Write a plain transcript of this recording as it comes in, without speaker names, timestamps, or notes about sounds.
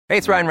Hey,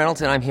 it's Ryan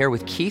Reynolds, and I'm here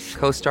with Keith,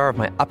 co-star of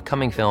my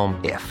upcoming film,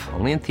 If,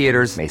 only in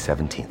theaters May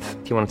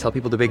 17th. Do you want to tell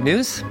people the big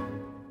news?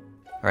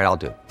 All right, I'll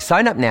do it.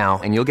 Sign up now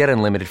and you'll get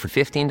unlimited for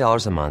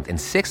 $15 a month and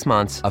 6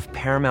 months of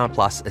Paramount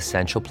Plus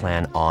Essential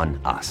Plan on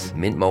us.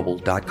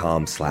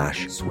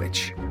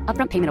 MintMobile.com/switch.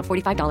 Upfront payment of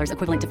 $45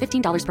 equivalent to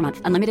 $15 per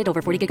month. Unlimited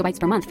over 40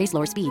 gigabytes per month. Face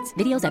lower speeds.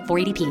 Videos at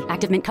 480p.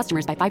 Active Mint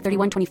customers by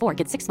 531.24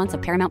 get 6 months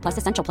of Paramount Plus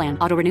Essential Plan.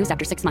 Auto renews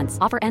after 6 months.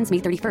 Offer ends May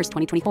 31st,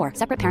 2024.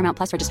 Separate Paramount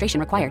Plus registration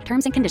required.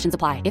 Terms and conditions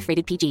apply if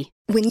rated PG.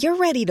 When you're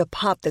ready to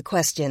pop the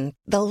question,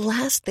 the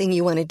last thing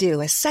you want to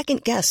do is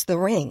second-guess the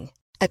ring.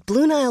 At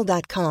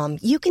BlueNile.com,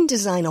 you can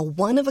design a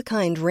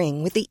one-of-a-kind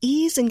ring with the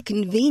ease and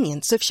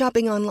convenience of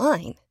shopping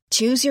online.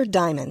 Choose your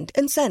diamond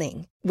and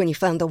setting. When you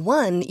find the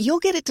one, you'll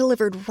get it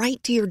delivered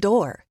right to your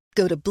door.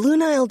 Go to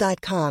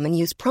BlueNile.com and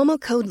use promo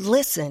code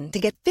LISTEN to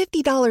get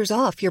 $50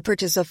 off your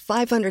purchase of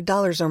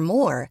 $500 or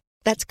more.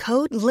 That's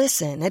code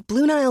LISTEN at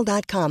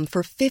BlueNile.com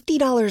for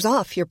 $50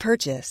 off your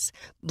purchase.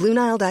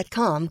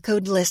 BlueNile.com,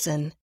 code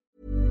LISTEN.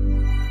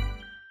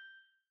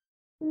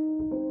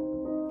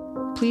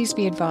 Please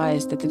be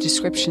advised that the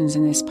descriptions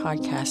in this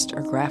podcast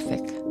are graphic.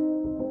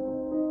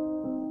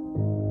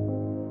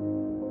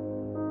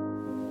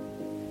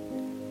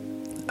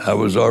 I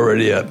was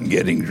already up and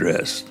getting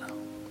dressed.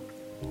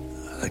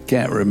 I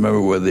can't remember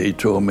whether he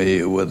told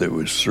me whether it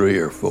was 3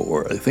 or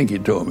 4. I think he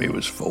told me it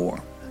was 4.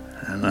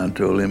 And I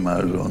told him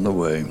I was on the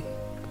way.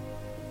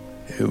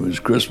 It was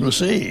Christmas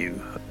Eve.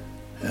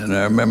 And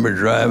I remember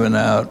driving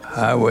out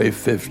Highway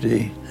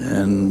 50,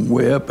 and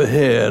way up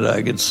ahead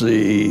I could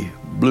see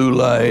blue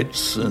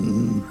lights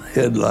and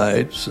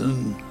headlights,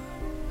 and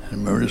I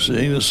remember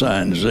seeing the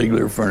sign,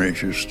 Ziegler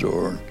Furniture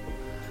Store.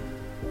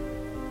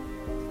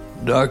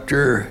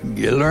 Dr.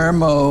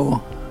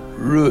 Guillermo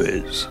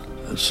Ruiz,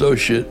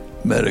 Associate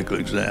Medical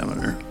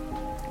Examiner,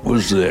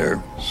 was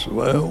there.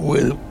 So I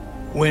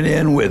went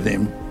in with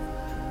him.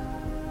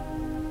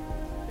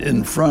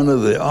 In front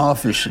of the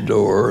office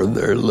door,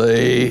 there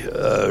lay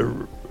a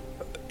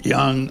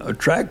young,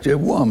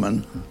 attractive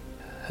woman,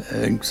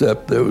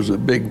 except there was a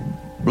big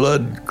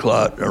blood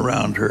clot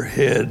around her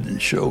head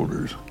and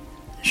shoulders.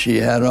 She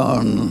had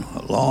on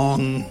a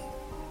long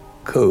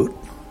coat.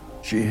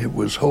 She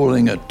was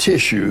holding a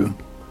tissue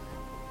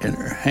in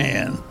her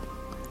hand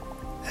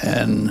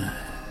and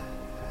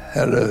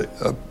had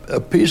a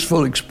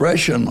peaceful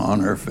expression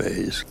on her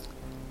face.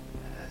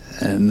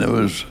 And there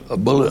was a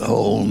bullet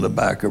hole in the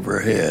back of her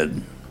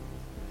head.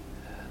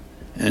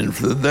 And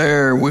from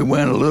there, we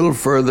went a little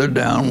further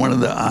down one of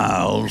the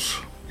aisles.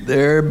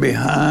 There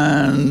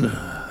behind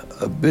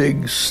a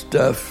big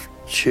stuffed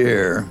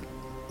chair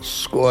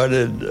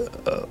squatted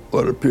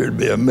what appeared to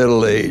be a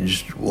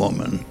middle-aged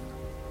woman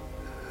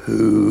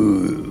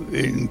who,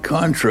 in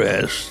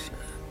contrast,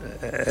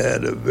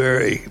 had a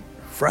very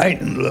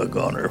frightened look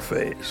on her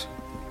face.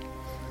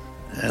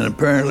 And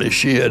apparently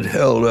she had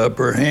held up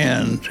her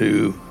hand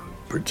to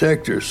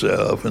protect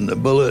herself, and the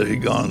bullet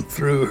had gone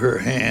through her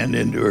hand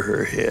into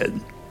her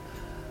head.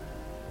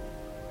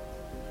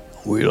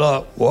 We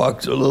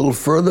walked a little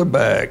further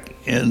back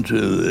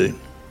into the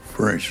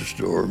furniture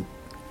store,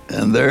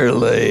 and there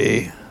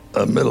lay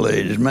a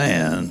middle-aged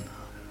man.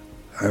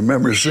 I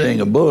remember seeing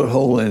a bullet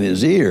hole in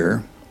his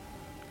ear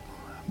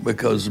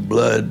because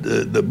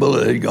the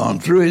bullet had gone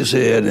through his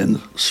head and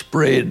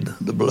sprayed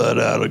the blood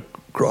out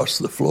across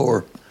the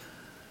floor.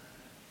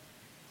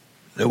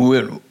 Then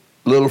we went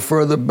a little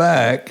further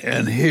back,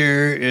 and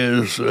here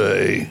is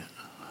a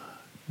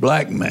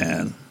black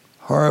man,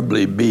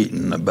 horribly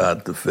beaten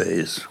about the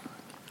face,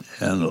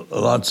 and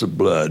lots of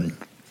blood.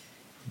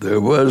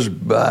 There was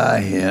by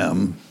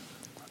him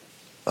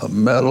a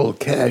metal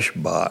cash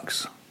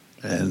box,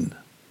 and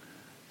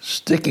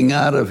sticking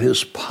out of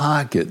his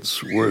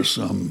pockets were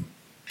some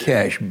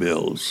cash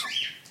bills,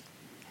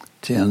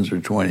 10s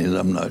or 20s,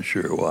 I'm not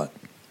sure what.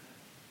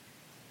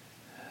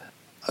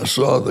 I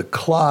saw the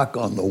clock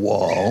on the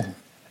wall,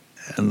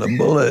 and the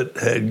bullet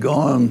had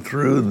gone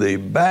through the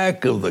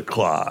back of the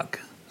clock,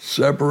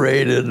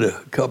 separated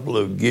a couple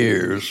of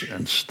gears,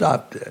 and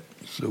stopped it.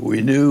 So we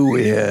knew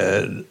we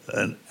had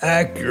an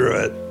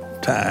accurate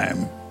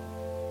time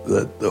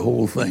that the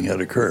whole thing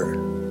had occurred.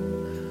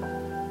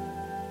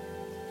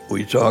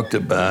 We talked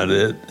about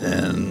it,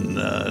 and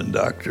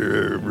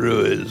Dr.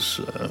 Ruiz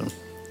and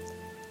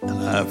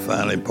I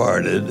finally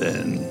parted,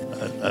 and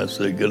I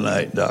said, "Good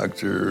night,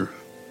 doctor.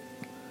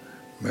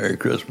 Merry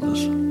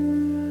Christmas."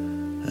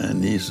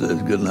 And he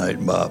said, "Good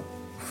night, Bob.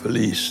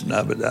 Feliz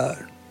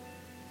Navidad."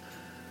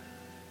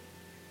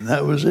 And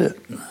that was it.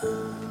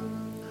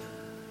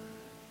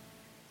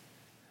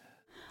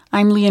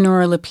 I'm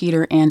Leonora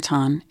Lapeter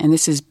Anton, and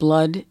this is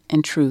Blood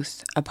and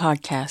Truth, a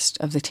podcast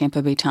of the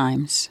Tampa Bay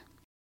Times.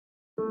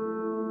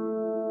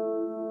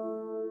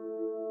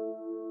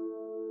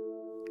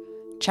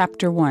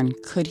 Chapter 1,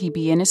 Could He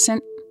Be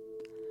Innocent?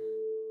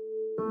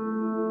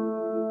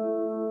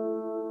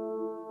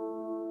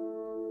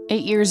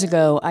 Eight years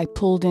ago, I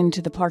pulled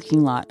into the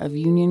parking lot of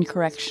Union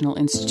Correctional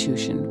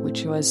Institution,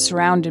 which was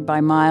surrounded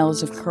by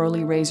miles of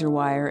curly razor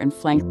wire and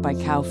flanked by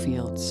cow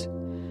fields.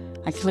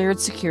 I cleared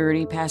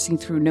security, passing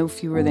through no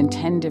fewer than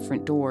 10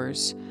 different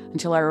doors,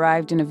 until I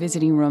arrived in a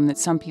visiting room that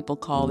some people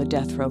call the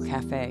Death Row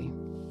Cafe.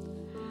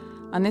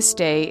 On this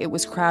day, it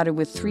was crowded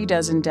with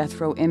 36 death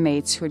row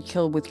inmates who had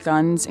killed with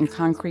guns and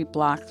concrete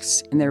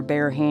blocks in their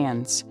bare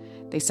hands.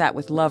 They sat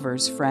with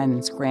lovers,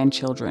 friends,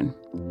 grandchildren.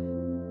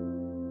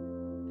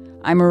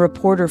 I'm a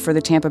reporter for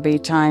the Tampa Bay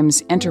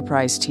Times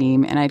Enterprise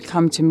team, and I'd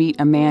come to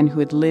meet a man who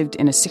had lived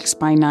in a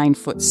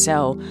 6-by-9-foot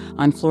cell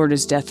on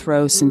Florida's death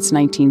row since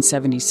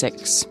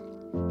 1976.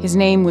 His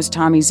name was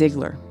Tommy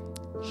Ziegler.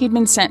 He'd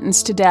been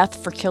sentenced to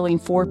death for killing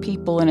 4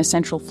 people in a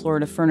Central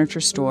Florida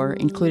furniture store,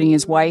 including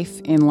his wife,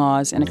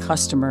 in-laws, and a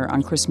customer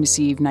on Christmas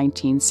Eve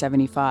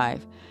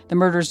 1975. The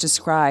murders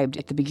described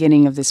at the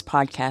beginning of this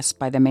podcast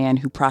by the man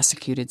who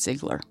prosecuted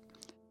Ziegler.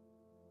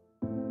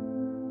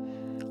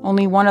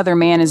 Only one other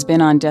man has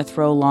been on death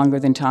row longer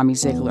than Tommy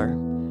Ziegler.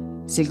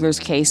 Ziegler's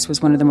case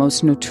was one of the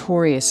most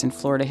notorious in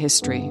Florida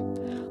history.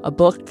 A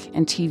book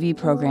and TV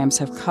programs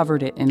have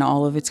covered it in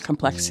all of its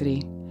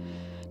complexity.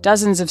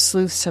 Dozens of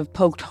sleuths have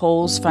poked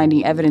holes,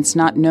 finding evidence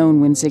not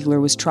known when Ziegler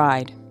was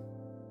tried.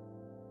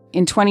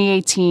 In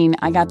 2018,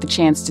 I got the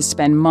chance to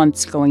spend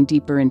months going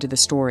deeper into the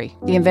story.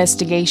 The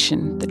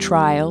investigation, the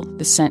trial,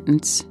 the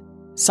sentence.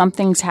 Some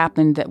things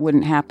happened that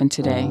wouldn't happen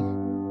today.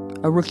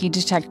 A rookie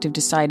detective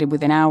decided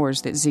within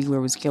hours that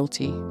Ziegler was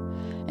guilty.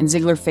 And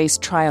Ziegler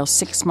faced trial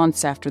 6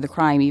 months after the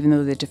crime, even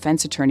though the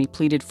defense attorney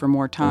pleaded for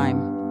more time.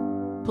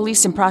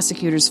 Police and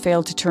prosecutors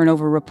failed to turn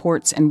over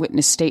reports and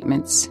witness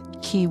statements.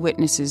 Key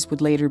witnesses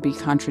would later be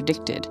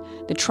contradicted.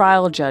 The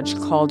trial judge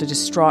called a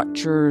distraught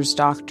juror's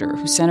doctor,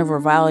 who sent over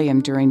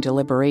Valium during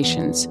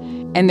deliberations.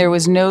 And there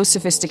was no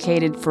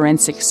sophisticated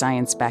forensic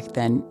science back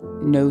then,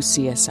 no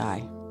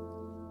CSI.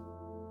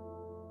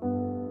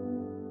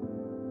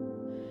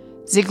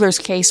 Ziegler's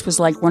case was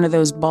like one of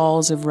those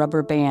balls of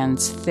rubber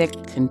bands, thick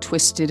and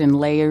twisted and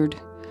layered.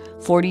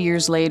 40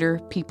 years later,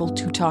 people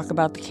who talk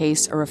about the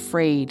case are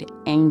afraid,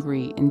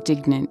 angry,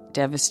 indignant,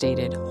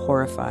 devastated,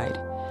 horrified.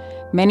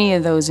 Many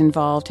of those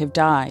involved have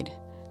died.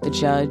 The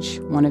judge,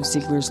 one of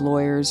Ziegler's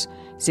lawyers,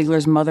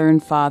 Ziegler's mother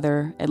and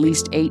father, at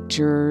least 8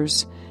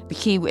 jurors, the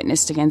key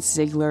witness against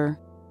Ziegler.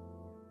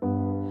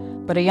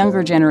 But a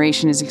younger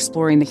generation is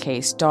exploring the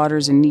case,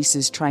 daughters and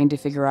nieces trying to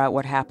figure out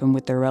what happened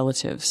with their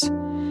relatives.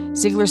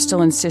 Ziegler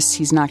still insists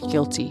he's not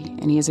guilty,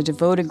 and he has a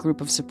devoted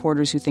group of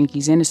supporters who think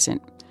he's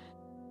innocent.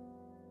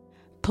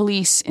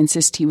 Police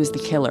insist he was the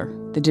killer.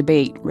 The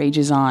debate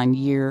rages on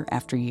year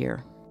after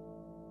year.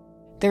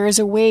 There is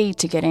a way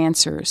to get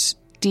answers.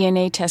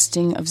 DNA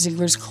testing of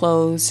Ziegler's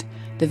clothes,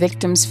 the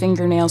victim's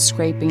fingernail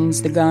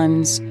scrapings, the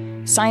guns.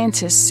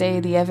 Scientists say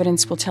the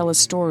evidence will tell a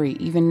story,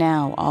 even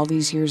now, all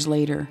these years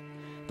later.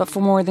 But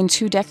for more than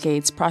 2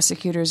 decades,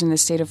 prosecutors in the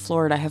state of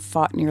Florida have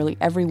fought nearly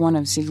every one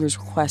of Ziegler's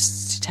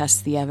requests to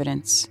test the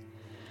evidence.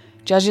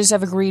 Judges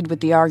have agreed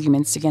with the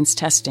arguments against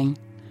testing.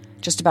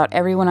 Just about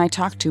everyone I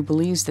talk to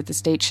believes that the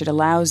state should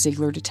allow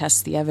Ziegler to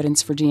test the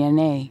evidence for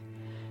DNA,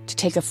 to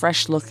take a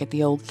fresh look at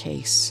the old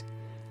case.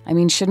 I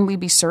mean, shouldn't we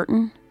be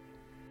certain?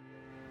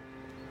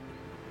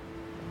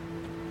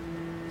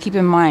 Keep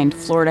in mind,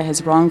 Florida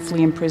has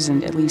wrongfully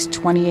imprisoned at least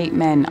 28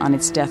 men on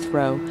its death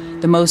row,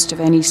 the most of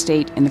any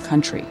state in the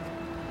country.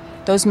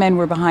 Those men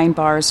were behind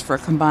bars for a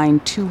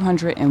combined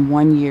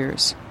 201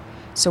 years.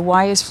 So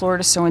why is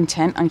Florida so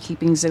intent on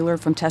keeping Ziegler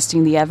from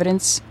testing the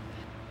evidence?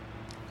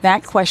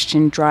 That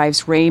question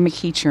drives Ray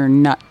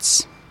McEachern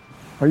nuts.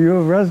 Are you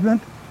a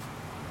resident?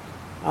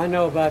 I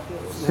know about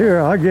this. Here,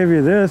 I'll give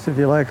you this if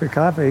you like a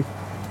copy.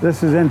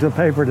 This is into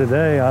paper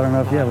today. I don't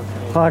know if you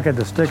have a pocket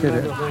to stick it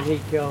in. When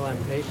he killed them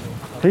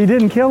people. He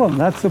didn't kill him.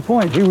 That's the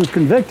point. He was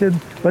convicted,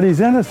 but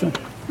he's innocent.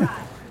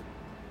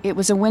 It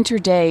was a winter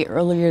day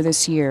earlier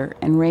this year,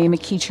 and Ray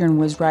McEachern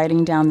was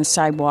riding down the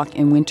sidewalk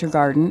in Winter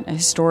Garden, a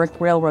historic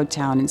railroad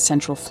town in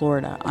Central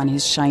Florida, on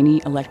his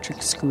shiny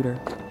electric scooter.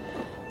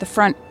 The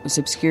front was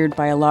obscured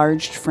by a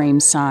large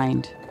frame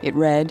sign. It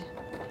read,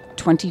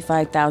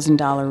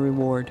 $25,000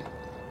 reward.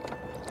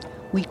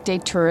 Weekday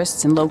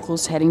tourists and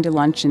locals heading to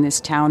lunch in this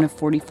town of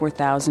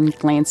 44,000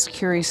 glanced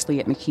curiously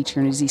at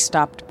McEachern as he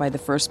stopped by the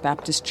First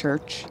Baptist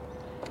Church,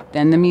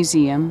 then the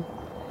museum,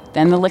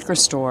 then the liquor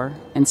store,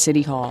 and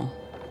City Hall.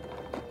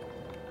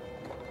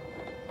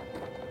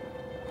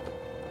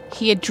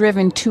 He had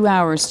driven 2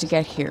 hours to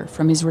get here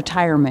from his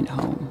retirement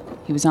home.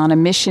 He was on a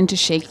mission to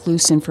shake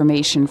loose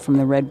information from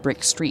the red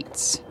brick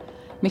streets.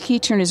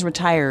 McEachern is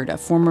retired, a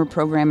former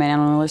program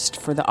analyst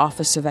for the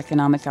Office of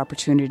Economic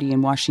Opportunity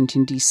in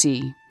Washington,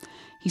 D.C.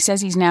 He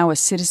says he's now a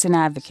citizen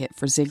advocate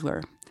for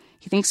Ziegler.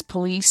 He thinks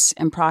police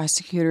and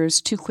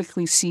prosecutors too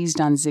quickly seized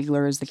on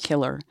Ziegler as the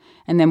killer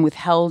and then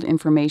withheld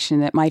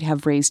information that might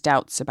have raised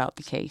doubts about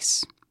the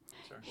case.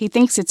 He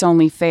thinks it's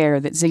only fair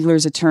that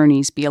Ziegler's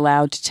attorneys be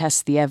allowed to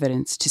test the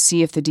evidence to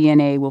see if the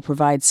DNA will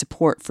provide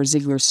support for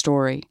Ziegler's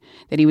story,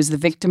 that he was the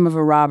victim of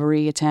a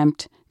robbery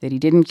attempt, that he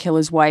didn't kill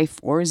his wife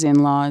or his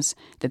in-laws,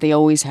 that they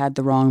always had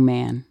the wrong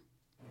man.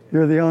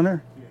 You're the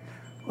owner?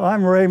 Well,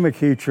 I'm Ray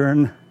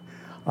McEachern.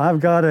 I've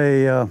got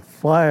a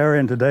flyer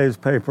in today's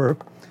paper.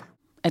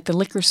 At the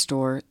liquor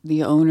store,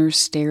 the owner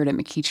stared at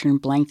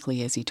McEachern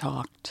blankly as he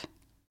talked.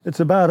 It's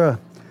about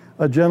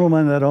a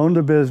gentleman that owned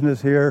a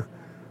business here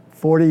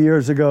 40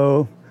 years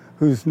ago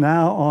who's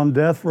now on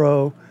death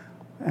row,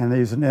 and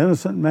he's an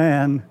innocent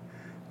man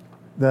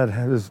that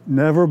has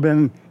never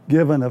been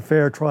given a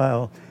fair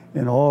trial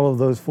in all of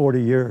those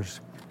 40 years.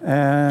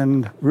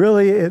 And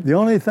really, the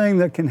only thing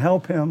that can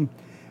help him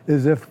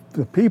is if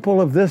the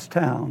people of this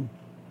town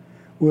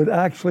would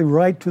actually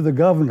write to the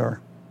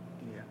governor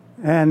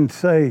and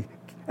say,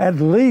 at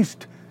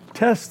least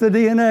test the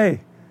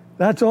DNA.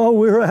 That's all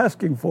we're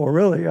asking for,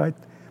 really.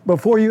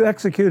 Before you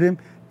execute him,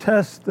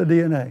 test the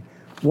DNA.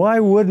 Why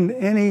wouldn't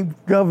any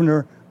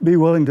governor be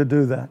willing to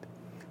do that?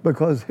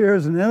 Because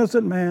here's an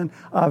innocent man.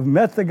 I've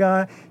met the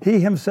guy. He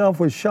himself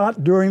was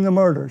shot during the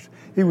murders.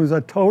 He was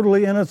a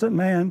totally innocent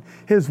man.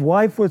 His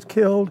wife was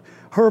killed.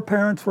 Her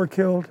parents were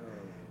killed.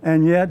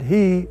 And yet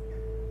he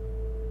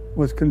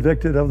was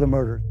convicted of the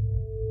murder.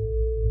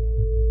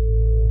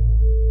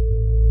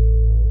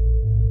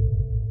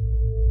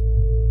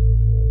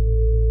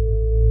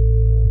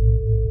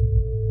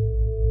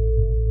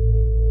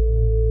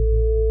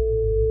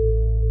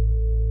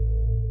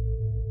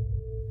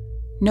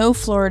 No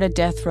Florida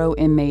death row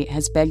inmate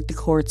has begged the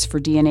courts for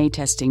DNA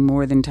testing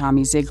more than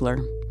Tommy Ziegler.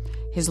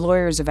 His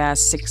lawyers have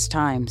asked 6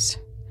 times.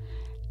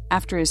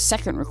 After his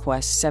second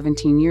request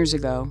 17 years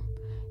ago,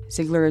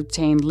 Ziegler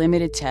obtained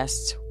limited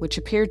tests, which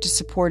appeared to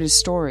support his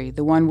story,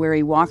 the one where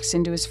he walks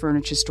into his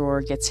furniture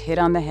store, gets hit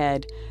on the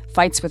head,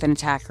 fights with an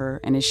attacker,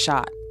 and is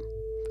shot.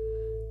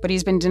 But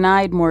he's been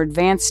denied more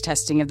advanced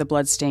testing of the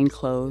bloodstained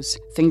clothes,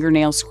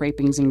 fingernail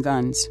scrapings, and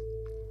guns.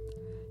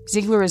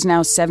 Ziegler is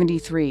now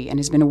 73 and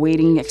has been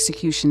awaiting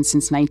execution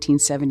since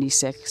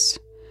 1976.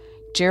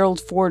 Gerald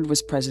Ford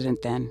was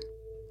president then.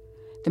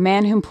 The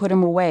man whom put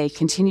him away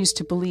continues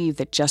to believe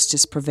that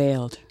justice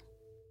prevailed.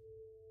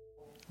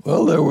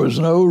 Well, there was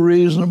no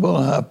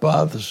reasonable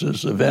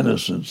hypothesis of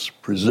innocence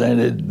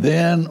presented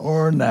then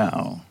or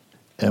now.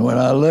 And when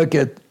I look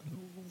at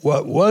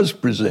what was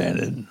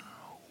presented,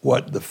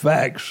 what the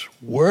facts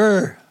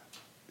were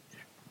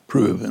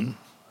proven,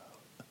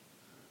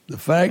 the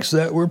facts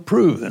that were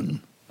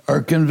proven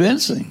are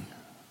convincing.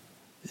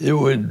 It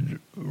would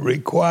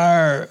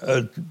require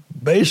a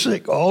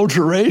basic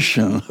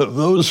alteration of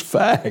those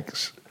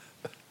facts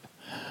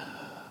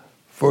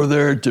for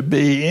there to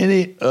be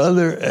any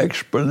other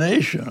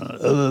explanation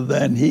other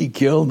than he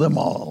killed them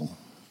all.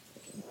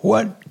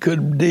 What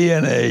could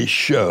DNA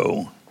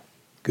show?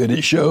 Could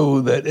it show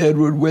that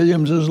Edward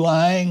Williams is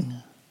lying?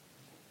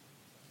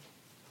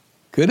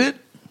 Could it?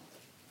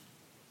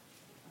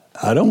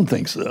 I don't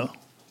think so.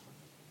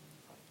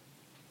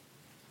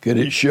 Could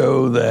it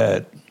show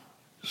that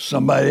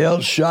somebody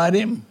else shot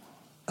him?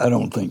 I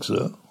don't think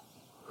so.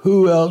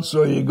 Who else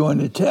are you going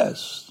to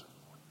test?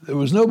 There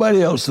was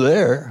nobody else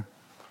there.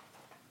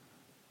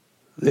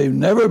 They've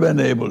never been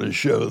able to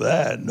show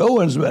that. No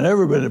one's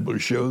ever been able to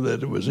show that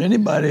there was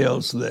anybody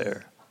else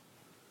there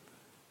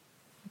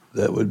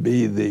that would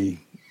be the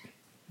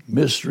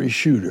mystery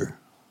shooter.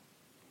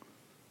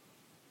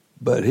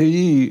 But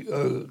he,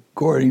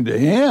 according to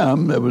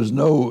him, there was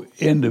no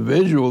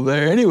individual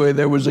there. Anyway,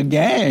 there was a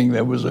gang.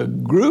 There was a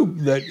group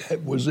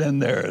that was in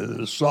there that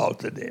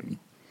assaulted him.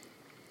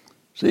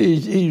 See,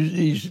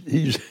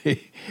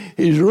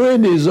 he's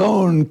ruined his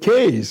own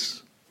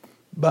case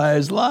by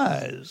his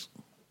lies.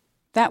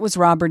 That was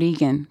Robert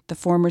Egan, the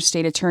former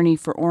state attorney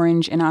for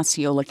Orange and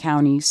Osceola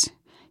counties.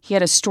 He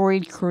had a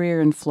storied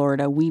career in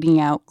Florida, weeding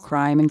out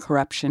crime and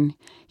corruption.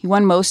 He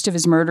won most of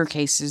his murder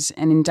cases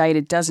and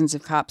indicted dozens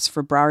of cops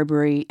for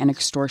bribery and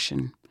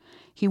extortion.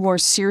 He wore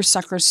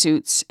seersucker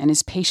suits, and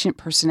his patient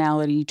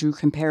personality drew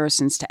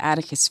comparisons to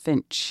Atticus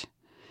Finch.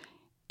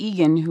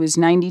 Egan, who is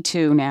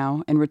 92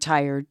 now and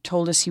retired,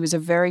 told us he was a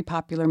very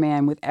popular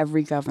man with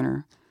every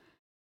governor.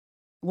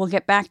 We'll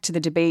get back to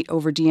the debate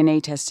over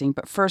DNA testing,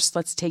 but first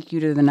let's take you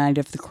to the night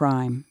of the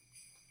crime.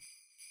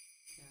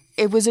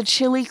 It was a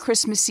chilly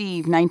Christmas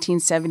Eve,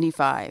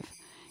 1975.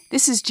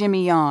 This is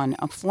Jimmy Yon,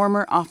 a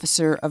former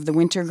officer of the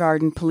Winter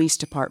Garden Police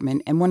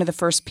Department and one of the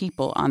first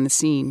people on the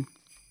scene.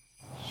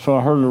 So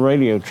I heard the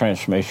radio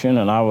transmission,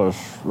 and I was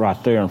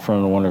right there in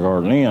front of the Winter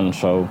Garden Inn,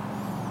 so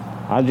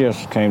I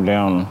just came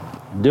down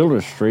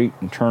Dillard Street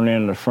and turned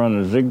in the front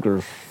of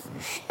Ziegler's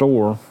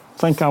store. I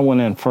think I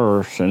went in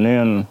first, and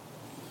then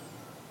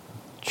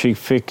Chief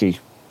Fickey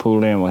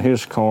pulled in with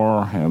his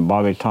car, and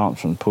Bobby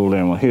Thompson pulled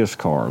in with his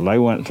car. They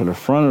went to the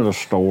front of the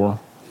store.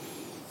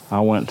 I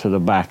went to the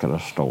back of the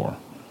store.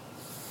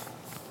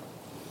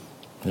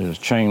 There's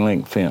a chain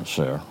link fence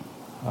there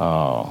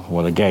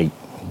with a gate,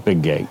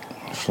 big gate,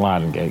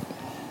 sliding gate.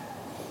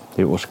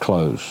 It was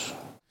closed.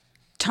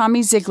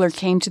 Tommy Ziegler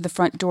came to the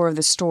front door of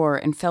the store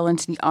and fell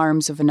into the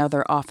arms of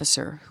another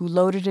officer, who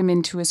loaded him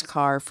into his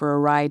car for a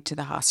ride to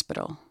the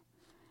hospital.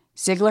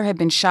 Ziegler had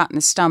been shot in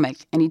the stomach,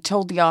 and he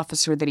told the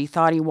officer that he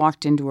thought he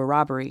walked into a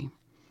robbery.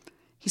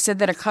 He said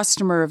that a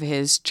customer of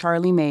his,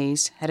 Charlie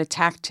Mays, had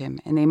attacked him,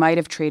 and they might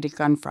have traded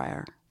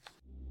gunfire.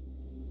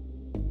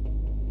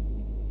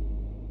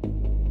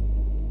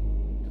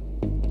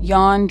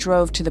 Jan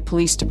drove to the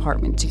police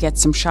department to get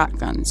some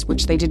shotguns,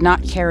 which they did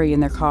not carry in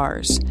their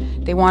cars.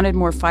 They wanted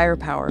more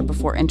firepower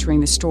before entering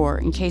the store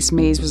in case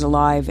Mays was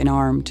alive and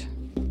armed.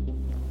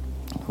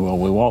 Well,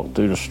 we walked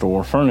through the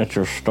store.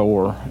 Furniture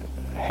store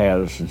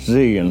has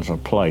zillions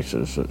of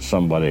places that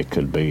somebody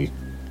could be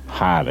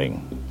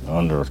hiding,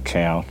 under a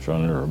couch,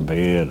 under a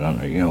bed,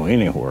 under,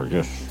 anywhere.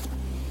 Just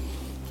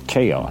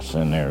chaos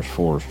in there as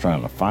far as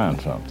trying to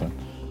find something.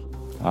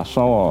 I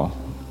saw a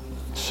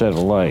set of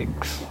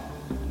legs.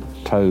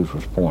 Toes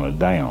was pointed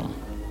down.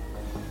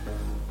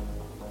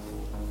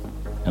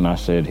 And I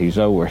said, he's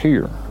over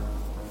here.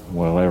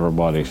 Well,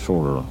 everybody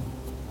sort of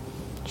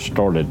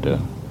started to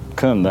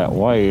come that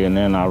way, and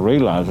then I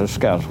realized this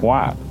guy's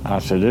white. I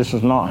said, this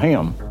is not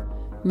him.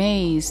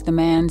 Mays, the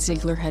man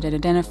Ziegler had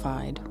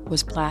identified,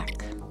 was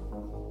black.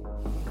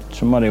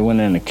 Somebody went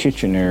in the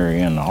kitchen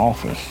area in the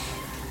office,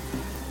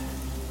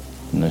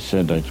 and they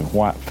said there's a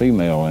white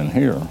female in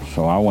here.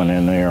 So I went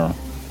in there,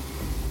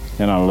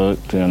 and I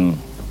looked, and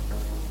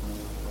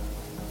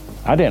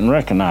I didn't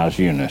recognize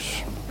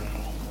Eunice.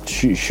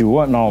 She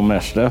wasn't all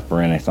messed up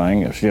or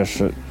anything. It's just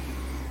that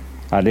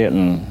I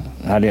didn't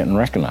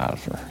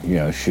recognize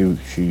her.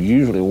 She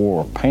usually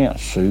wore a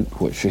pantsuit,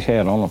 which she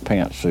had on a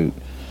pantsuit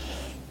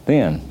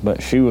then,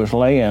 but she was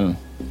laying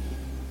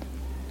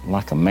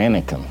like a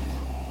mannequin.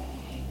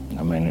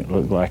 I mean, it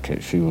looked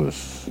like she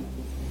was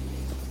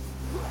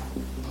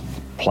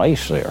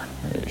placed there.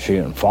 She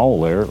didn't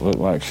fall there. It looked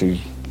like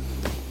she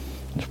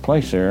was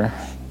placed there.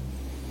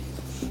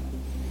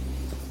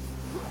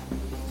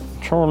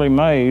 Charlie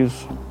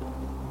Mays,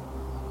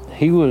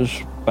 he was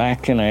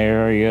back in an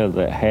area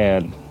that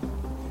had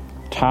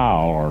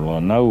tile or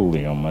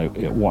linoleum.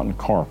 It wasn't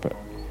carpet.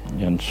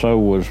 And so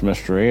was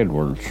Mr.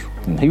 Edwards.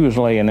 And he was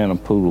laying in a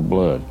pool of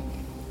blood.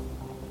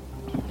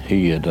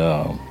 He had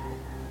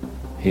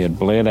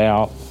bled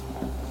out,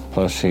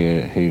 plus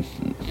he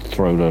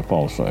throwed up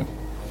also.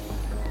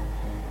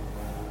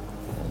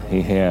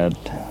 He had,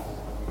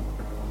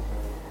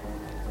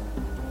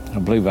 I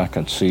believe I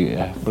could see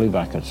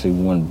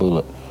one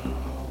bullet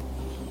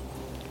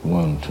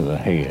wound to the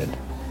head.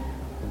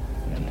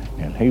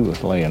 And he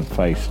was laying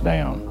face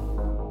down.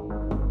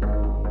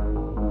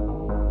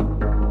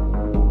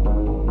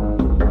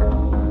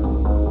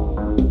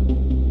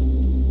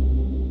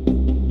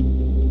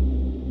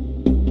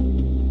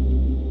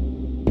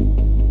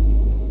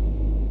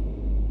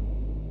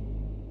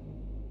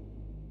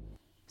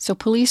 So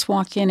police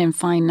walk in and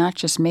find not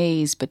just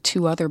Mays, but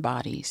two other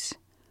bodies.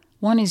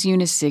 One is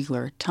Eunice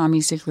Ziegler, Tommy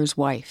Ziegler's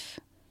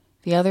wife.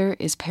 The other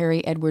is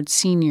Perry Edwards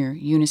Sr.,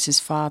 Eunice's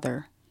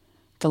father.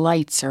 The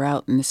lights are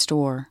out in the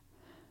store.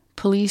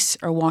 Police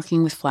are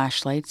walking with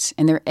flashlights,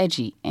 and they're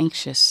edgy,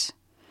 anxious.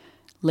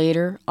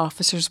 Later,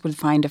 officers would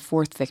find a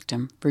fourth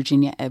victim,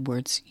 Virginia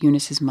Edwards,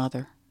 Eunice's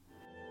mother.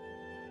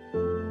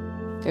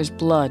 There's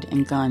blood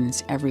and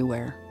guns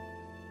everywhere.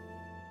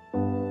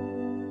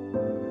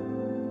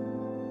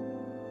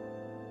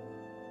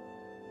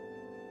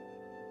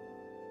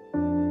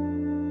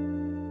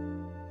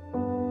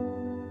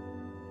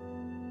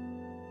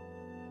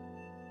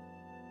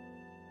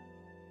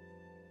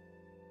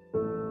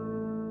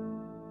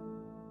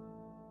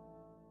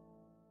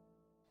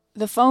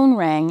 The phone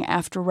rang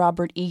after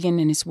Robert Egan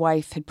and his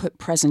wife had put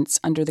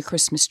presents under the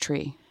Christmas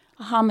tree.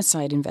 A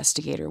homicide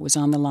investigator was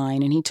on the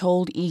line, and he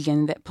told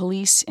Egan that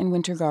police in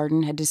Winter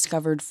Garden had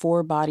discovered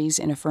 4 bodies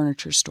in a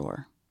furniture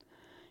store.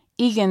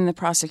 Egan, the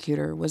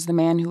prosecutor, was the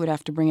man who would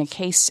have to bring a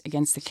case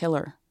against the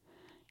killer.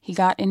 He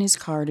got in his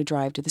car to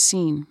drive to the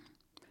scene.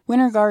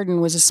 Winter Garden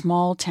was a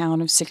small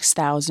town of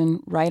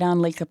 6,000 right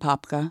on Lake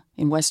Apopka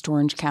in West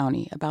Orange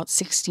County, about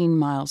 16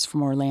 miles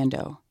from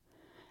Orlando.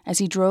 As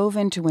he drove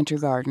into Winter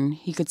Garden,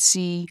 he could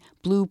see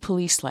blue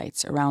police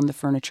lights around the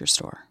furniture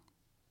store.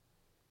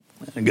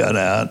 I got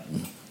out.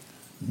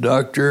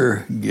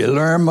 Dr.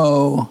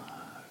 Guillermo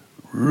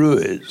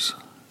Ruiz,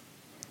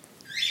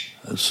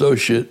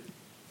 associate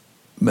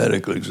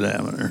medical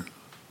examiner,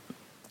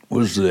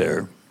 was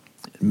there,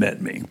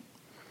 met me.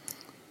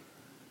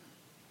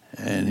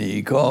 And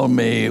he called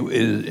me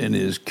in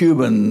his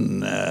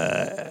Cuban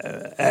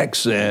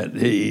accent.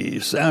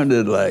 He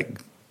sounded like,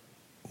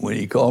 when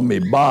he called me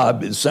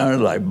Bob, it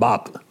sounded like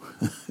Bop.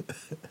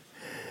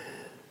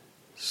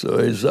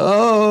 So he said,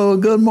 "Oh,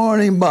 good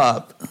morning,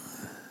 Bop.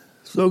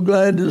 So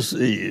glad to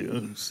see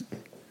you.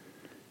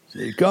 He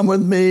said, come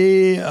with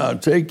me, I'll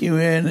take you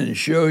in and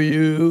show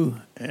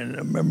you." And I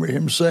remember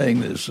him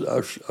saying this,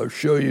 I'll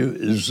show you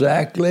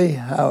exactly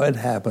how it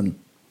happened.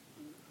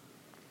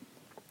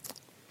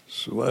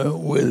 So I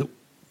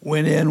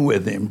went in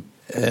with him.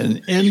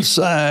 And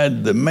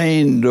inside the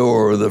main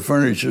door of the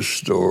furniture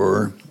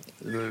store,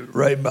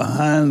 right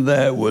behind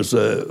that was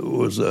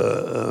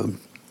a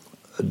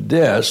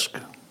desk,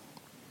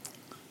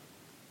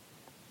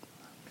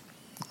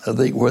 I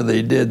think, where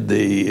they did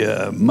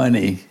the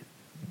money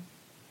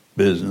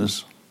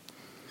business.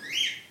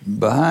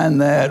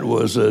 Behind that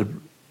was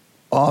an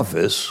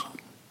office,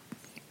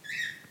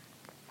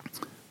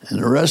 and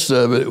the rest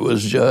of it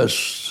was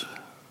just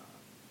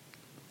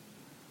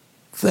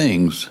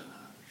things,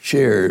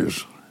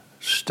 chairs,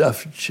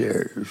 stuffed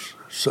chairs,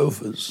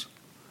 sofas,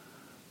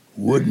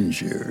 wooden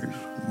chairs,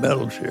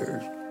 metal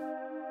chairs.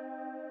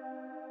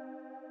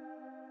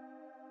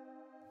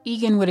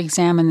 Egan would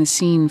examine the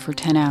scene for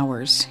 10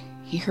 hours.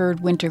 He heard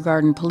Winter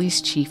Garden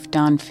Police Chief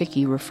Don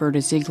Fickey refer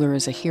to Ziegler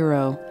as a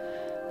hero,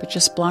 but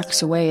just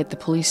blocks away at the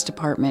police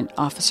department,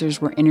 officers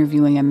were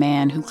interviewing a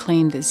man who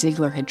claimed that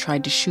Ziegler had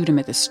tried to shoot him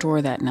at the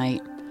store that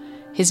night.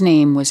 His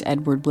name was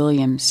Edward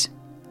Williams.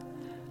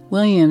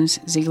 Williams,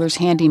 Ziegler's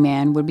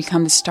handyman, would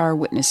become the star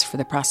witness for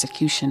the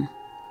prosecution.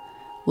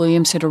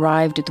 Williams had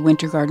arrived at the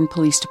Winter Garden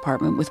Police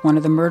Department with one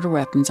of the murder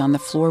weapons on the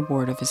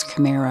floorboard of his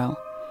Camaro.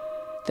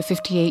 The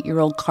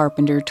 58-year-old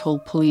carpenter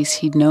told police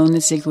he'd known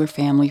the Ziegler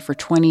family for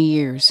 20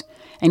 years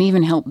and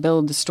even helped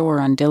build the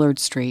store on Dillard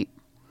Street.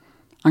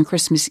 On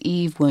Christmas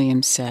Eve,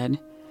 Williams said,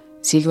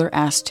 Ziegler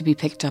asked to be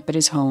picked up at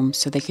his home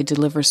so they could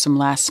deliver some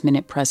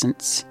last-minute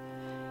presents.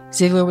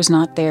 Ziegler was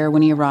not there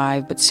when he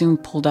arrived, but soon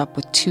pulled up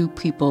with 2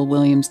 people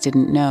Williams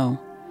didn't know.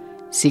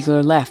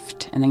 Ziegler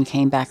left and then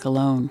came back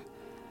alone.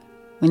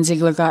 When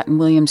Ziegler got in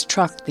Williams'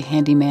 truck, the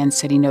handyman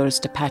said he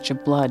noticed a patch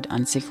of blood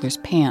on Ziegler's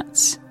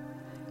pants.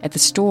 At the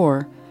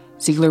store,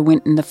 Ziegler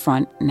went in the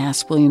front and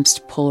asked Williams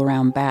to pull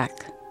around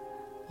back.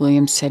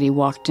 Williams said he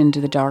walked into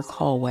the dark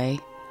hallway,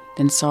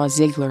 then saw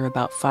Ziegler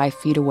about 5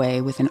 feet away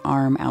with an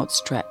arm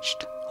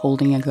outstretched,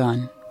 holding a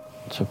gun.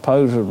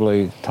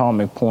 Supposedly,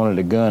 Tommy pointed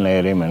a gun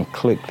at him and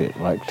clicked it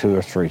like 2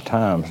 or 3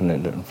 times, and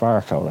it didn't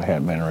fire because it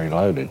hadn't been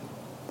reloaded.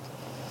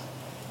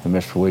 And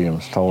Mr.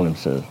 Williams told him,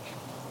 says,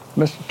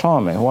 Mr.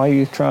 Tommy, why are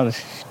you trying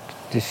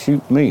to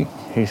shoot me?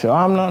 He said,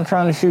 I'm not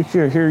trying to shoot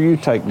you. Here, you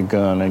take the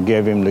gun, and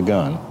gave him the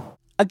gun.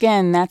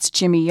 Again, that's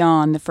Jimmy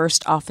Yawn, the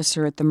first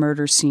officer at the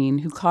murder scene,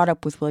 who caught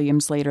up with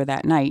Williams later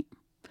that night.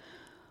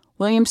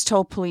 Williams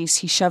told police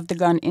he shoved the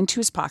gun into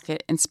his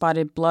pocket and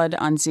spotted blood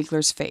on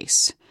Ziegler's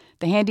face.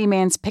 The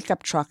handyman's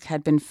pickup truck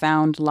had been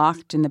found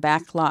locked in the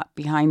back lot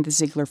behind the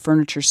Ziegler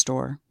furniture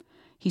store.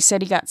 He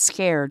said he got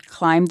scared,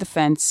 climbed the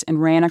fence,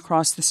 and ran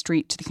across the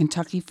street to the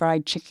Kentucky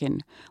Fried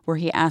Chicken, where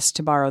he asked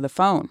to borrow the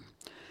phone.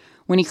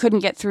 When he couldn't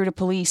get through to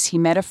police, he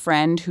met a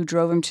friend who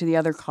drove him to the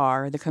other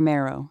car, the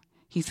Camaro.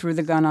 He threw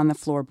the gun on the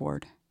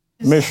floorboard.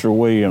 Mr.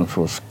 Williams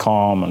was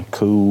calm and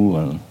cool,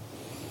 and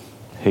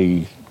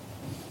he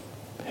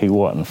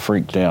wasn't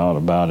freaked out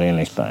about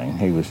anything.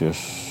 He was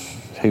just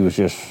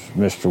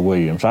Mr.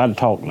 Williams. I'd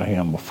talked to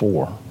him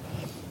before,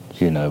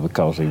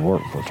 because he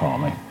worked for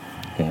Tommy.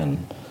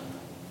 And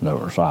in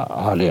other words,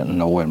 I didn't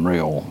know him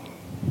real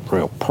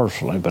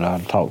personally, but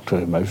I'd talked to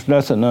him. There's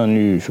nothing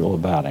unusual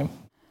about him.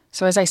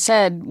 So as I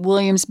said,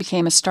 Williams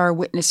became a star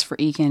witness for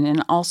Egan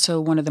and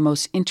also one of the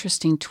most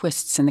interesting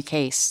twists in the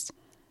case.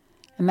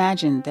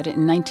 Imagine that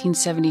in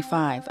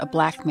 1975, a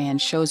black man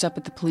shows up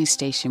at the police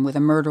station with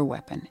a murder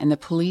weapon, and the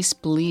police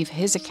believe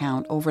his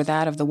account over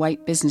that of the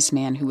white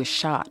businessman who was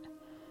shot.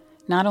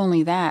 Not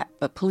only that,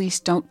 but police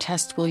don't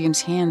test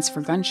Williams' hands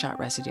for gunshot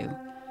residue.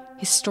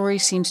 His story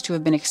seems to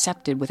have been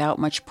accepted without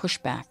much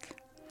pushback.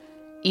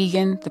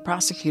 Egan, the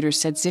prosecutor,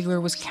 said Ziegler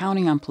was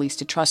counting on police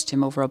to trust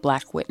him over a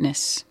black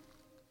witness.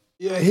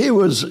 Yeah, he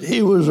was a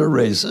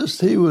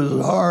racist. He was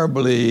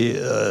horribly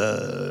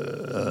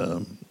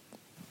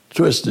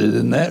twisted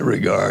in that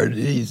regard.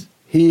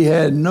 He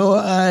had no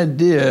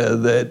idea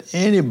that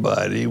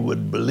anybody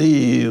would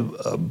believe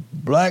a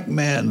black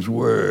man's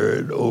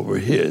word over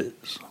his.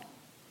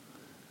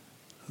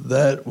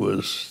 That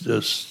was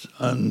just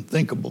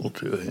unthinkable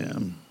to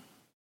him.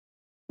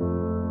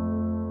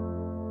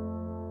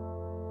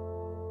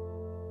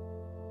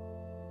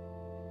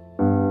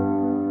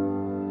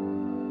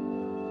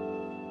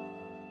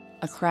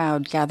 A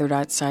crowd gathered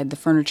outside the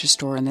furniture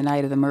store on the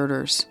night of the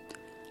murders.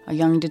 A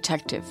young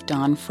detective,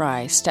 Don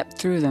Fry, stepped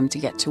through them to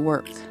get to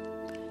work.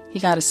 He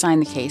got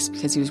assigned the case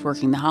because he was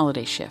working the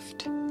holiday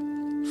shift.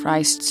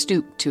 Fry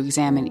stooped to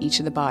examine each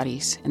of the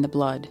bodies and the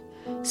blood,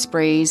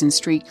 sprays and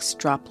streaks,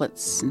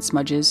 droplets and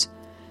smudges.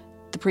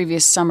 The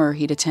previous summer,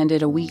 he'd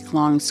attended a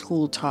week-long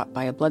school taught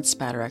by a blood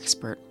spatter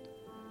expert.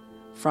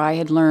 Fry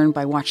had learned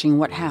by watching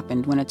what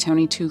happened when a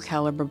 .22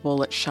 caliber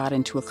bullet shot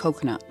into a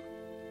coconut.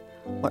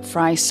 What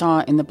Fry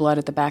saw in the blood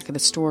at the back of the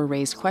store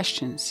raised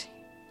questions.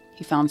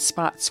 He found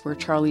spots where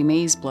Charlie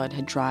May's blood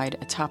had dried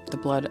atop the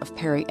blood of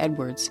Perry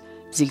Edwards,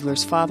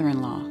 Ziegler's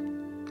father-in-law.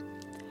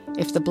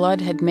 If the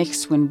blood had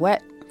mixed when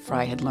wet,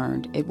 Fry had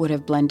learned, it would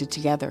have blended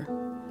together.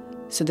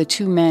 So the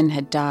 2 men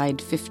had died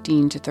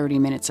 15 to 30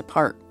 minutes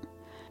apart.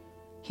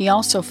 He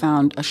also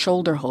found a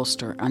shoulder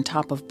holster on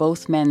top of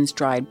both men's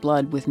dried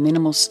blood with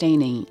minimal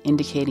staining,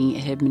 indicating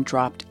it had been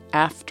dropped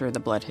after the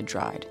blood had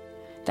dried.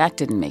 That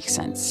didn't make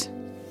sense.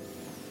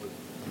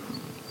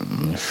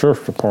 The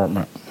sheriff's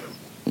department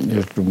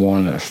is the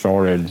one that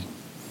started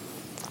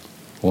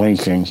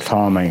linking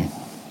Tommy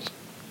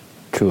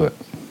to it.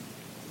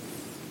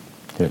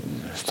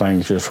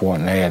 Things just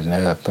wasn't adding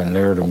up, and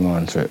they're the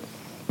ones that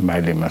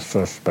made him a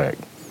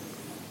suspect.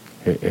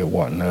 It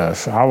wasn't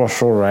us. I was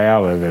sort of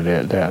out of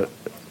it that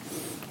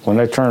when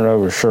they turned it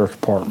over to the sheriff's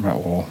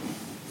department, well,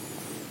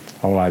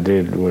 all I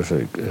did was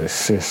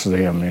assist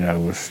them,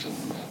 with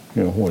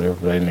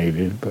whatever they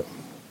needed, but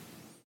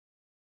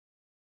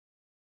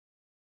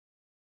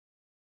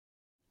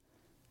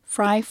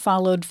Fry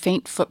followed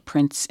faint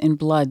footprints in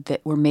blood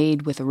that were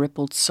made with a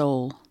rippled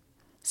sole.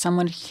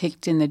 Someone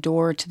kicked in the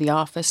door to the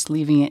office,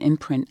 leaving an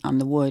imprint on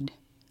the wood.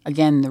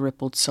 Again the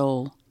rippled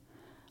sole.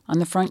 On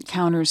the front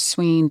counter's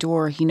swinging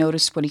door, he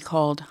noticed what he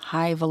called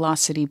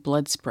high-velocity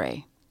blood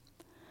spray.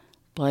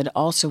 Blood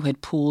also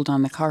had pooled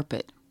on the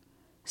carpet.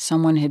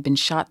 Someone had been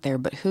shot there,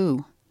 but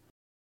who?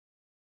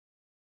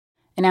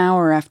 An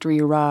hour after he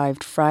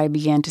arrived, Fry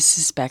began to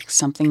suspect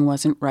something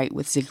wasn't right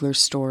with Ziegler's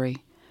story.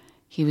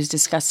 He was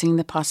discussing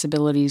the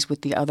possibilities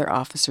with the other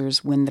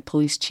officers when the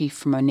police chief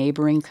from a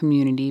neighboring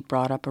community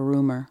brought up a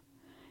rumor.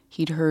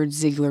 He'd heard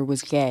Ziegler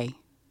was gay.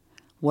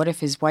 What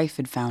if his wife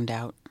had found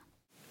out?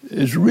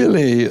 It's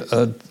really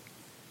a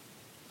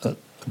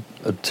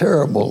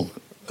terrible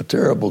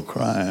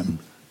crime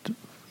to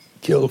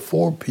kill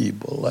 4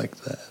 people like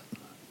that.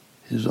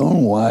 His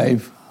own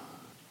wife.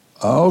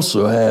 I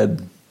also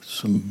had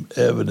some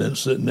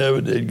evidence that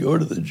never did go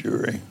to the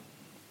jury.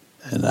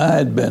 And I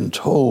had been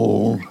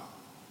told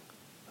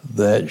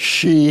that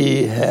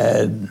she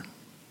had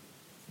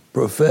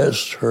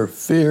professed her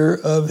fear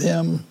of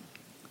him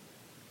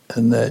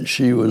and that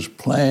she was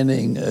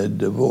planning a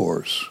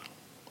divorce.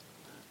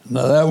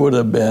 Now, that would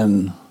have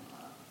been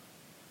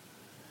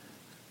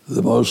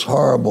the most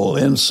horrible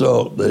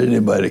insult that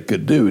anybody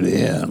could do to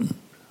him,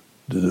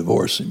 to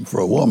divorce him, for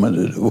a woman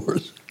to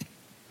divorce him.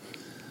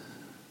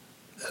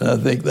 And I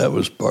think that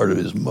was part of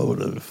his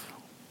motive.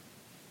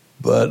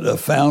 But I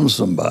found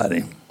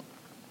somebody,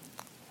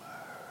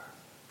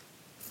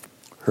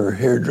 her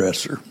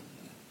hairdresser,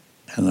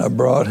 and I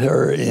brought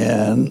her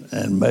in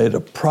and made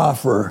a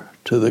proffer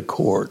to the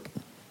court.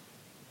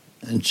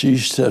 And she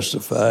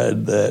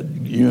testified that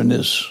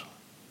Eunice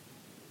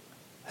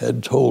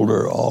had told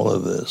her all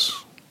of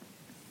this,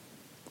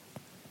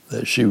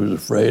 that she was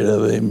afraid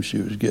of him, she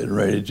was getting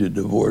ready to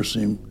divorce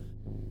him.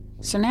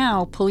 So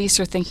now,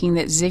 police are thinking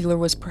that Ziegler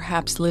was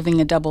perhaps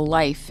living a double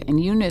life,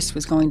 and Eunice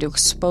was going to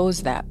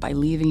expose that by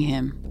leaving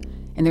him.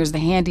 And there's the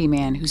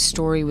handyman whose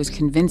story was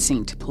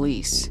convincing to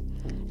police.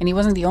 And he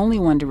wasn't the only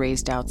one to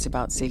raise doubts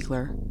about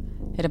Ziegler.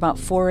 At about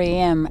 4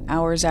 a.m.,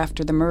 hours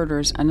after the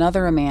murders,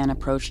 another man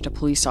approached a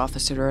police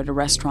officer at a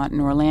restaurant in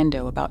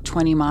Orlando, about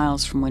 20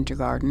 miles from Winter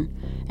Garden,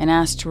 and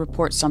asked to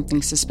report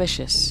something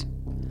suspicious.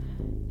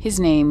 His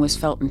name was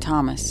Felton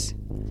Thomas.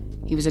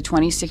 He was a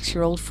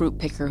 26-year-old fruit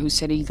picker who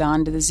said he'd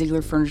gone to the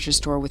Ziegler furniture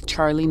store with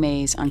Charlie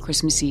Mays on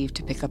Christmas Eve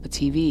to pick up a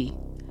TV.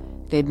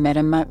 They'd met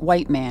a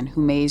white man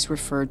who Mays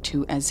referred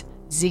to as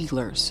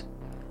Ziegler's.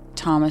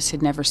 Thomas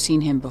had never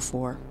seen him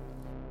before.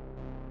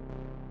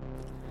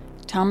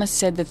 Thomas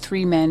said the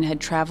 3 men had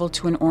traveled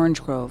to an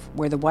orange grove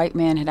where the white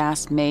man had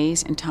asked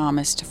Mays and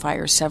Thomas to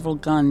fire several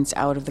guns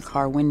out of the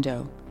car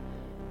window.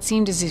 It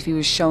seemed as if he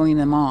was showing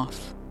them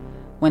off.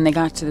 When they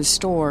got to the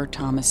store,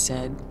 Thomas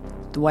said,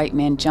 the white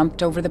man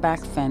jumped over the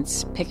back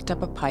fence, picked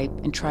up a pipe,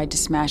 and tried to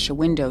smash a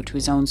window to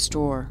his own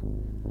store.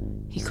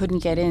 He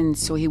couldn't get in,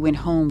 so he went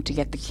home to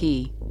get the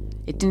key.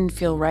 It didn't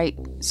feel right,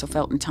 so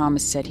Felton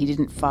Thomas said he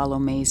didn't follow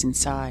Mays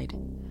inside.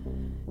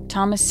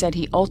 Thomas said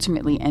he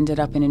ultimately ended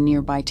up in a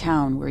nearby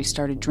town where he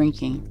started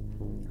drinking.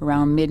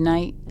 Around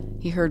midnight,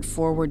 he heard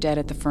 4 were dead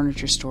at the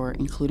furniture store,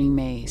 including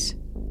Mays.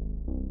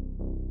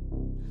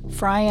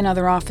 Fry and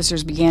other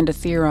officers began to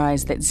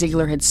theorize that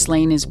Ziegler had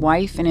slain his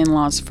wife and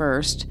in-laws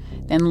first,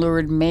 then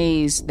lured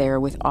Mays there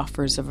with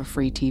offers of a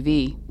free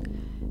TV.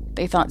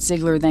 They thought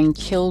Ziegler then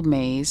killed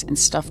Mays and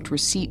stuffed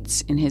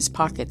receipts in his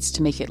pockets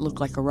to make it look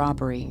like a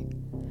robbery.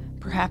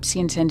 Perhaps he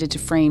intended to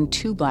frame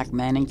 2 black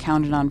men and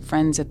counted on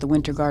friends at the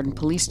Winter Garden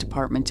Police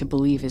Department to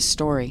believe his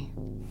story.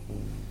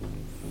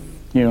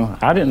 You know,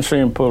 I didn't see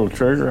him pull the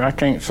trigger. I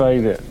can't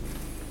say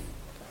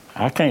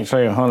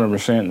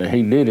 100% that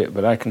he did it,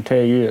 but I can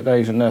tell you that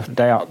there's enough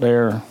doubt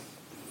there,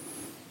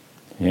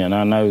 and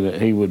I know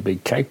that he would be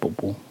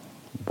capable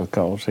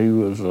because he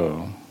was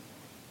a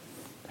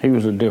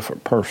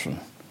different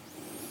person.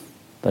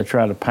 They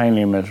tried to paint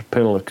him as a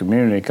pillar of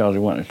community because he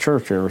went to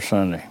church every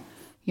Sunday.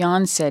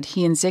 Jan said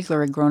he and Ziegler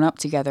had grown up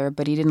together,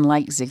 but he didn't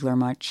like Ziegler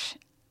much.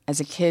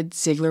 As a kid,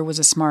 Ziegler was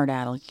a smart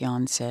aleck,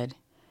 Jan said.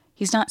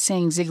 He's not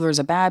saying Ziegler's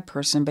a bad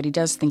person, but he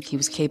does think he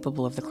was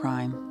capable of the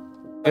crime.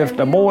 If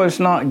the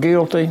boy's not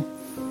guilty,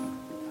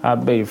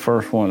 I'd be the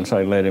first one to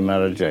say let him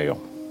out of jail.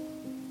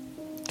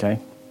 Okay?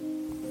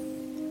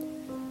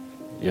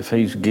 If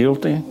he's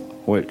guilty,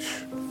 which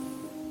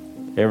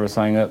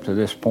everything up to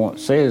this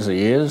point says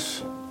he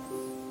is,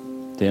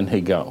 then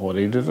he got what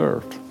he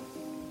deserved.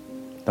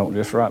 Don't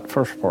just write the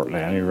first part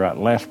down, you write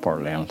the last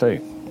part down too.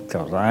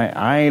 Because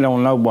I ain't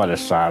on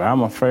nobody's side. I'm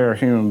a fair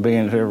human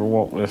being that's ever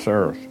walked this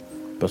earth.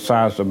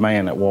 Besides the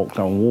man that walked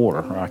on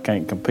water. I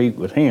can't compete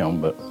with him,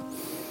 but...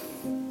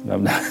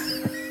 On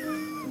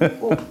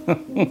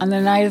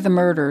the night of the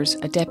murders,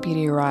 a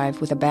deputy arrived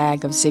with a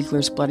bag of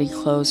Ziegler's bloody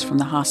clothes from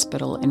the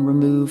hospital and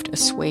removed a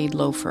suede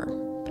loafer.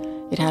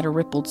 It had a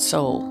rippled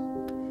sole.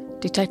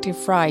 Detective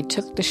Fry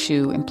took the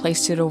shoe and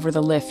placed it over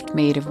the lift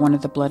made of one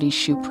of the bloody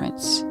shoe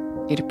prints.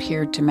 It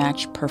appeared to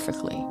match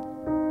perfectly.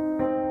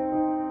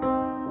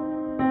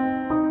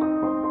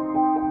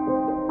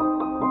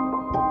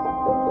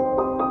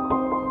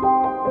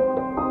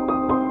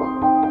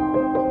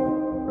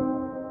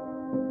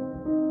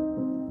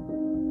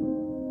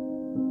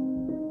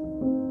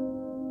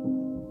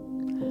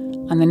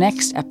 on the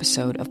next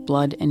episode of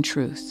Blood and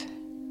Truth.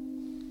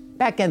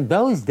 Back in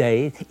those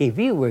days, if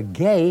you were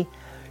gay,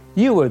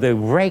 you were the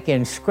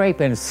raking,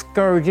 scraping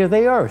scourge of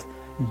the earth.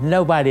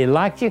 Nobody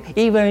liked you.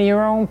 Even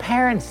your own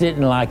parents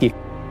didn't like you.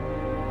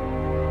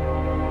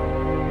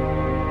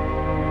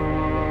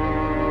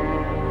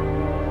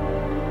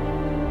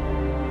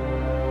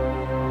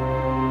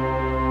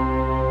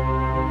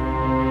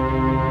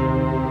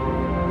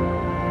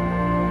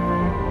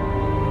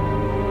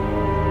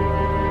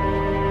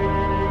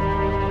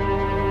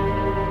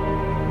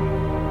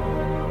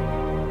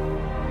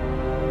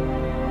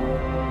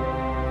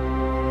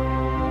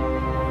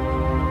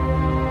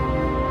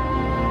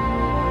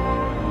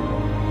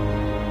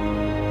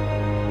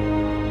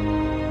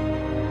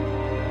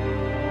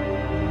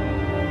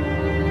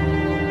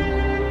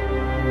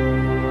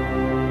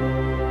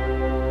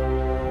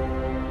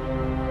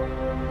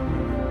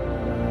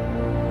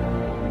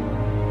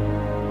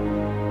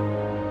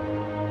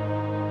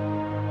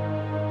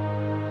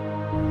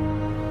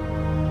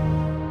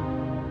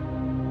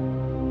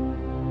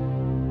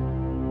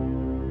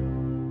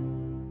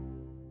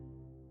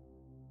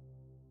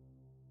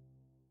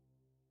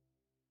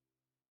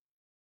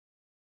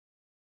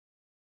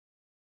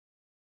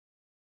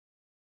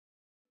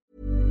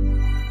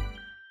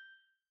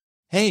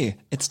 Hey,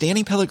 it's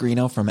Danny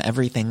Pellegrino from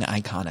Everything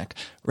Iconic.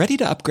 Ready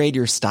to upgrade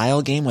your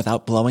style game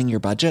without blowing your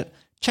budget?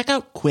 Check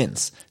out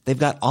Quince. They've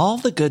got all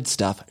the good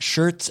stuff,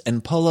 shirts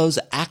and polos,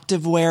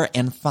 activewear,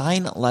 and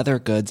fine leather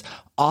goods,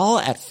 all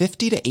at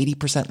 50 to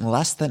 80%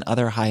 less than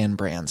other high-end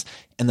brands.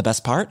 And the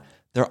best part?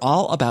 They're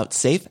all about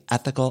safe,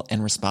 ethical,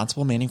 and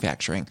responsible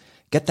manufacturing.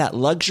 Get that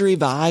luxury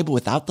vibe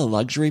without the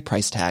luxury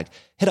price tag.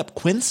 Hit up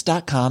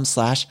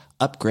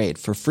quince.com/upgrade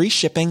for free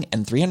shipping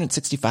and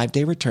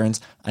 365-day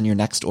returns on your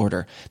next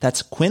order.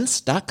 That's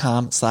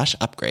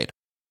quince.com/upgrade.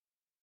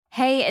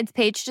 Hey, it's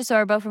Paige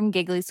DeSorbo from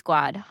Giggly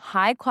Squad.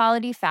 High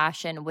quality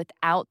fashion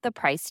without the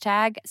price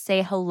tag.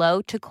 Say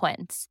hello to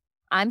Quince.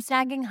 I'm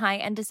snagging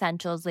high-end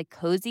essentials like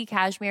cozy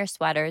cashmere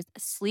sweaters,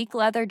 sleek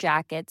leather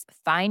jackets,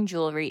 fine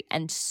jewelry,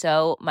 and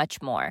so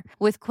much more.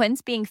 With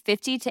Quince being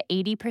 50 to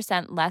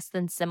 80% less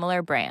than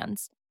similar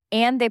brands.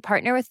 And they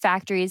partner with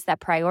factories that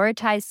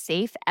prioritize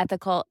safe,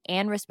 ethical,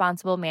 and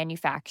responsible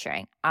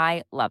manufacturing.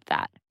 I love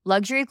that.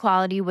 Luxury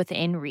quality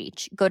within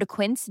reach. Go to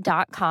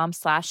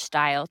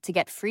quince.com/style to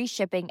get free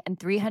shipping and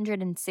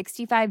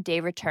 365-day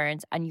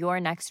returns on your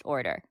next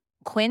order.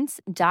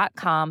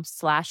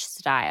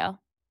 Quince.com/style.